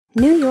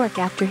New York.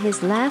 After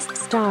his last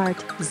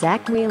start,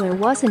 Zack Wheeler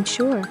wasn't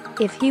sure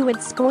if he would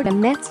sport a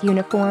Mets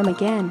uniform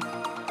again.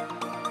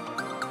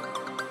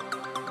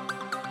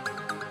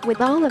 With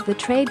all of the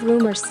trade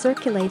rumors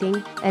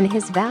circulating and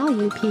his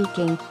value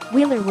peaking,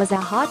 Wheeler was a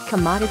hot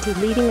commodity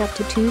leading up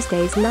to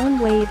Tuesday's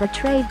non-waiver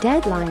trade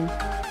deadline.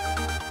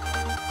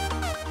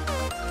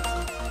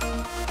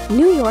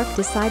 New York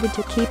decided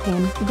to keep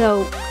him,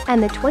 though,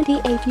 and the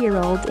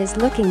 28-year-old is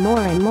looking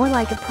more and more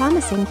like a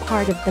promising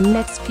part of the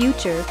Mets'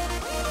 future.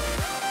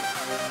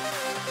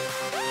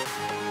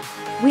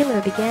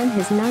 Wheeler began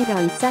his night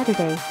on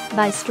Saturday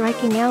by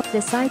striking out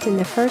the side in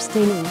the first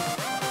inning.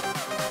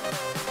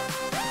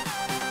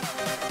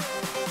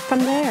 From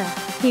there,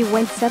 he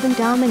went 7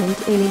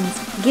 dominant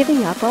innings,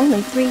 giving up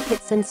only 3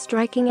 hits and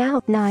striking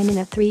out 9 in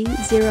a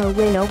 3-0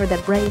 win over the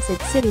Braves at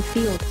Citi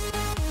Field.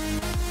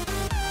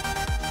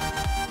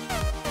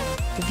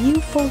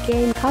 View full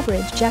game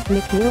coverage. Jeff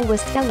McNeil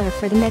was stellar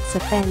for the Mets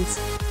offense.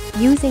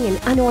 Using an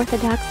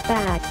unorthodox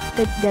bat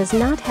that does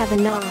not have a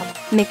knob,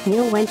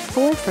 McNeil went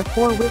 4 for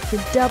 4 with a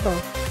double.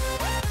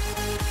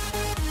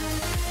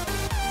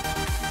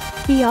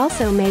 He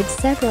also made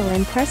several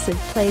impressive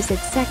plays at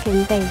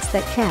second base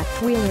that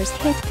kept Wheeler's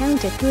hit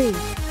count at 3.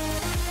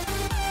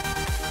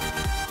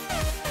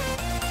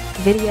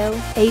 Video,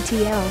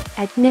 ATL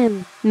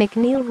NYM,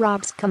 McNeil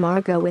robs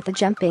Camargo with a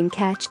jumping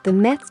catch. The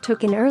Mets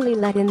took an early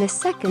lead in the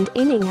second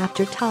inning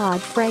after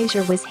Todd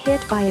Frazier was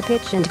hit by a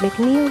pitch and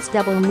McNeil's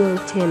double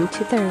moved him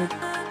to third.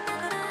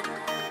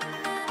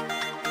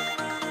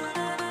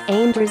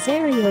 Amed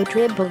Rosario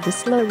dribbled the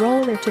slow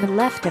roller to the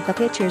left of the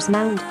pitcher's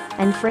mound,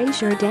 and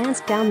Frazier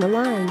danced down the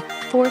line,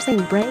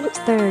 forcing Braves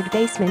third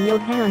baseman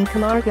Johan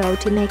Camargo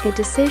to make a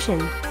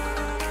decision.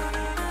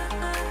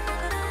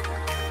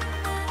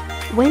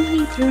 When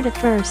he threw to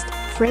first,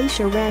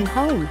 Frazier ran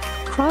home,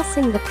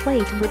 crossing the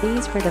plate with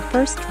ease for the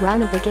first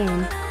run of the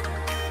game.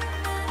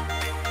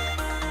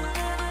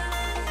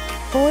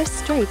 4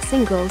 straight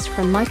singles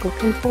from Michael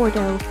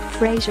Conforto,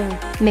 Frazier,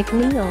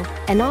 McNeil,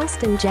 and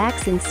Austin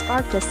Jackson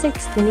sparked a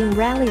 6th inning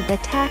rally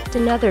that tacked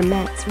another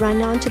Mets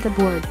run onto the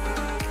board.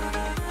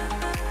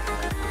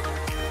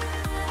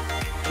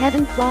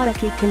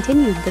 Plawecki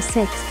continued the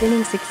 6th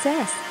inning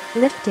success,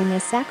 lifting a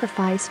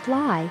sacrifice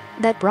fly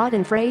that brought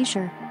in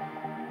Frazier.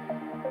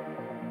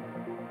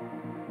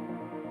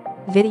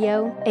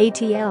 Video,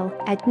 ATL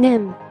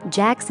NYM,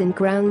 Jackson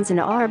grounds an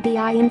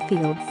RBI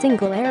infield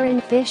single.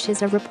 Erin Fish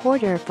is a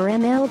reporter for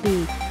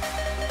MLB.com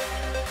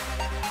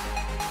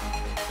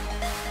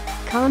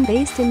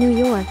based in New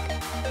York.